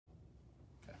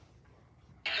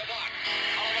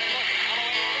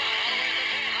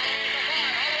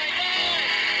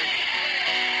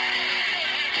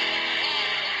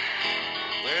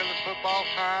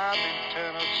football time in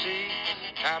Tennessee.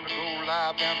 Time to go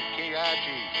live down to KIG.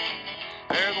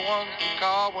 They're the ones we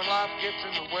call when life gets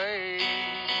in the way.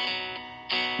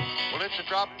 Well, it's a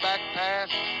drop back pass.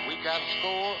 We got a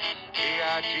score.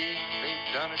 KIG,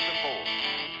 they've done it before.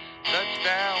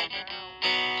 Touchdown,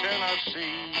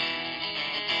 Tennessee.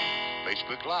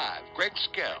 Facebook Live, Greg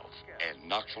Skell and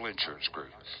Knoxville Insurance Group.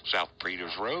 South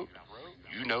Peters Road,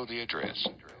 you know the address.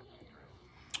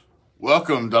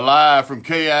 Welcome to Live from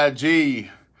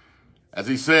KIG. As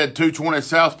he said, 220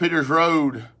 South Peters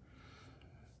Road,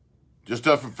 just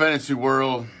up from Fantasy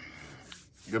World.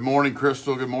 Good morning,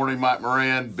 Crystal. Good morning, Mike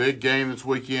Moran. Big game this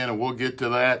weekend, and we'll get to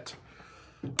that.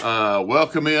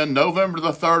 Welcome in November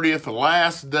the 30th, the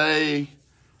last day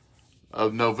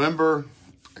of November.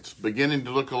 It's beginning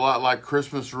to look a lot like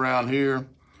Christmas around here.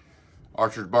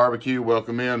 Archer's Barbecue,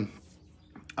 welcome in.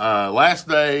 Last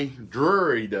day,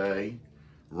 dreary day.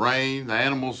 Rain. The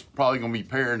animals probably going to be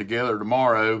pairing together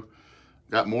tomorrow.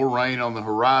 Got more rain on the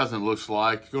horizon, looks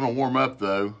like. It's going to warm up,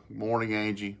 though. Good morning,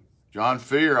 Angie. John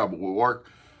Fear, I will work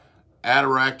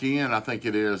Adirondack Inn, I think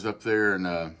it is, up there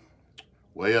and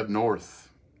way up north.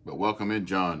 But welcome in,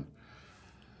 John.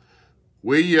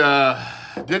 We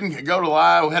didn't go to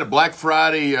live. We had a Black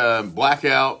Friday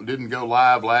blackout. Didn't go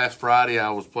live last Friday.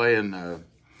 I was playing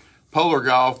polar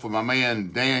golf with my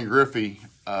man Dan Griffey.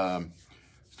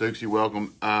 Stokesy,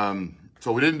 welcome.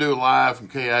 So we didn't do it live from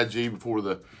KIG before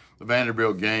the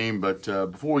Vanderbilt game. But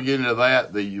before we get into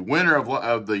that, the winner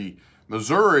of the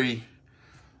Missouri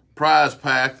prize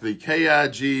pack, the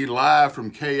KIG Live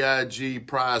from KIG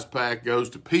prize pack,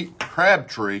 goes to Pete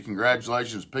Crabtree.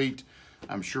 Congratulations, Pete.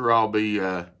 I'm sure I'll be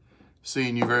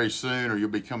seeing you very soon, or you'll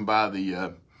be coming by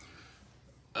the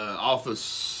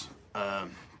office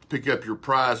pick up your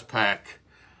prize pack.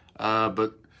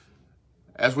 But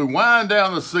as we wind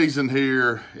down the season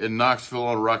here in Knoxville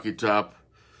on Rocky Top,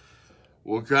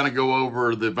 we'll kind of go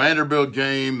over the Vanderbilt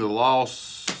game, the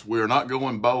loss. We are not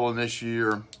going bowling this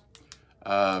year.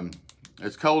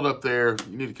 It's cold up there.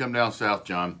 You need to come down south,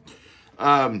 John.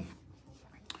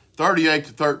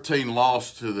 38-13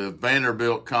 loss to the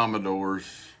Vanderbilt Commodores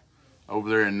over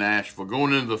there in Nashville.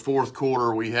 Going into the fourth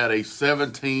quarter, we had a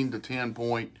 17-10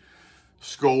 point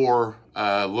score.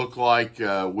 Looked like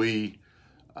we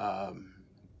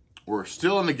were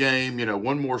still in the game. You know,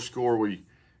 one more score, we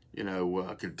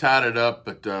could tie it up,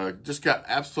 but just got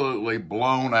absolutely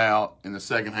blown out in the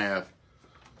second half.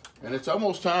 And it's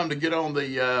almost time to get on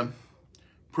the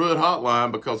Pruitt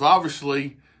hotline, because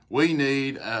obviously we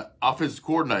need an offensive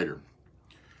coordinator.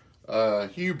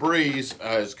 Hugh Breeze,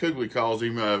 as Kugley calls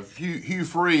him, Hugh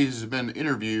Freeze has been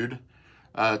interviewed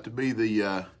to be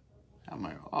the,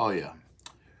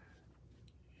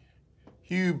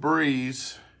 Hugh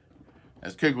Breeze,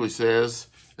 as Kugley says,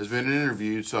 has been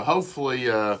interviewed. So hopefully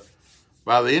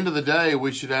by the end of the day,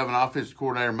 we should have an offensive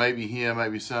coordinator, maybe him,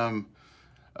 maybe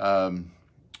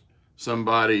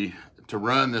somebody to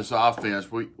run this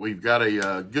offense. We've got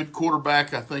a good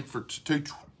quarterback, I think, for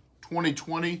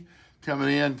 2020 coming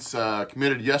in. It's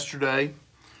committed yesterday.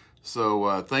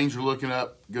 So things are looking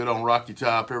up good on Rocky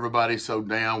Top. Everybody's so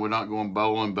down. We're not going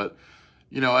bowling. But,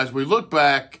 as we look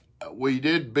back, we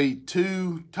did beat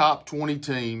two top 20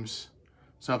 teams,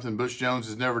 something Butch Jones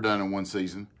has never done in one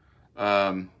season.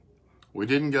 We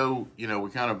didn't go, we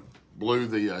kind of blew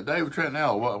the David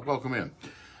Trentnell, welcome in.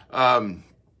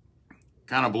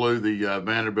 Kind of blew the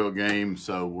Vanderbilt game,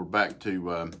 so we're back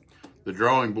to the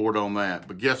drawing board on that.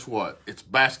 But guess what? It's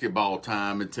basketball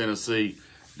time in Tennessee.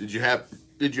 Did you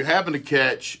happen to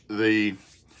catch the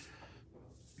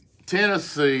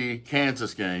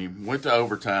Tennessee-Kansas game? Went to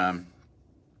overtime.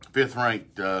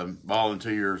 Fifth-ranked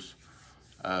Volunteers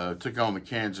took on the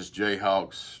Kansas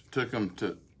Jayhawks, took them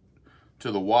to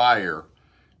the wire,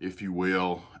 if you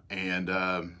will, and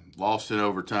lost in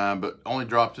overtime, but only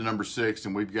dropped to number 6.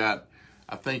 And we've got,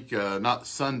 I think, not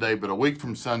Sunday, but a week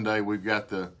from Sunday, we've got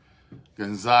the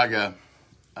Gonzaga.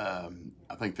 I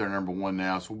think they're number 1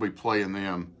 now, so we'll be playing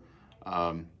them.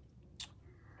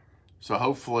 So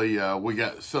hopefully we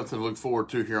got something to look forward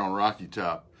to here on Rocky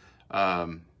Top.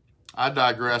 I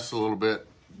digress a little bit.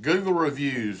 Google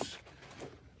reviews.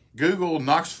 Google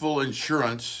Knoxville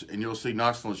Insurance, and you'll see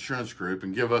Knoxville Insurance Group,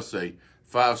 and give us a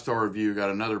 5-star review.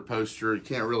 Got another poster. You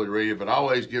can't really read it, but I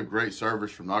always give great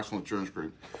service from Knoxville Insurance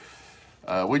Group.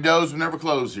 We doze, we never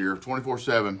close here,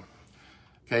 24/7.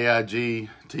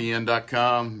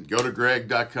 KIGTN.com, go to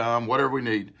Greg.com, whatever we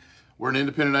need. We're an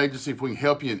independent agency. If we can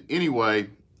help you in any way,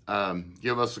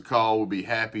 give us a call. We'll be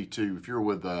happy to. If you're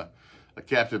with a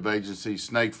captive agency,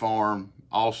 Snake Farm,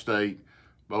 Allstate,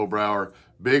 Bo Brower.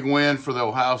 Big win for the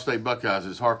Ohio State Buckeyes.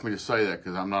 It's hard for me to say that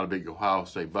because I'm not a big Ohio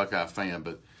State Buckeye fan,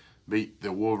 but beat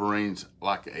the Wolverines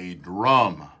like a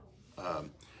drum.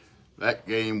 That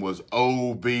game was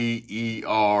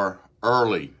OBER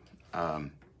early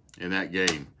in that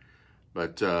game.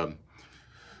 But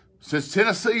since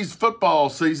Tennessee's football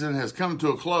season has come to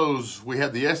a close, we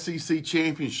have the SEC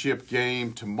championship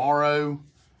game tomorrow.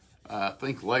 I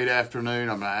think late afternoon.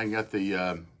 I ain't got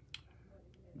the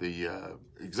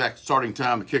exact starting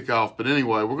time to kickoff. But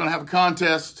anyway, we're going to have a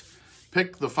contest.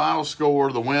 Pick the final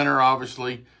score, the winner,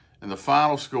 obviously. And the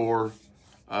final score,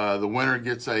 the winner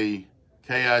gets a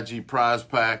KIG prize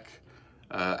pack.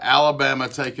 Alabama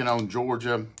taking on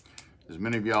Georgia. As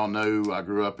many of y'all know, I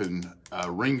grew up in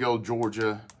Ringo,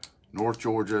 Georgia, North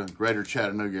Georgia, greater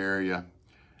Chattanooga area.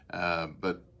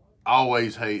 But I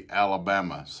always hate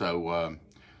Alabama. So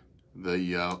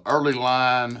the early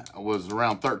line was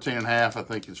around 13.5. I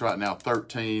think it's right now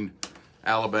 13.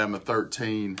 Alabama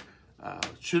 13.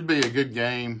 Should be a good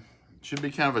game. Should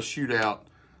be kind of a shootout.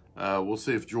 We'll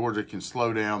see if Georgia can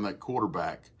slow down that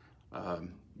quarterback.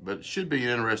 But it should be an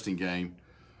interesting game.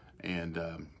 And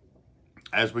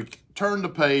as we turn the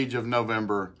page of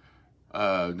November,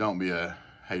 don't be a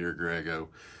hater, Grego.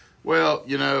 Well,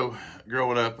 you know,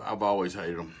 growing up, I've always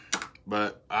hated them.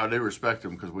 But I do respect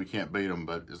them because we can't beat them.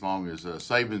 But as long as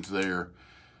Saban's there,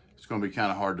 it's going to be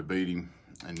kind of hard to beat him.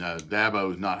 And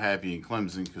Dabo's not happy in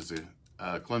Clemson because the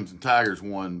Clemson Tigers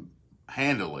won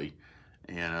handily.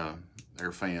 And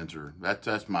their fans are,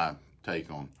 that's my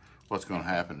take on what's going to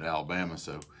happen at Alabama.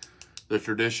 So the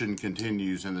tradition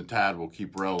continues and the tide will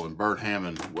keep rolling. Bert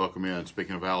Hammond, welcome in,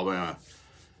 speaking of Alabama.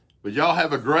 But y'all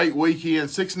have a great weekend.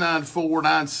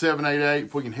 694-9788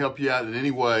 if we can help you out in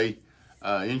any way.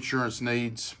 Insurance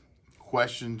needs,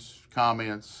 questions,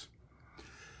 comments.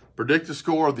 Predict the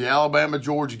score of the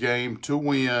Alabama-Georgia game to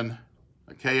win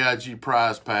a KIG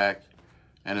prize pack.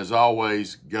 And as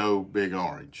always, go Big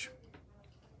Orange.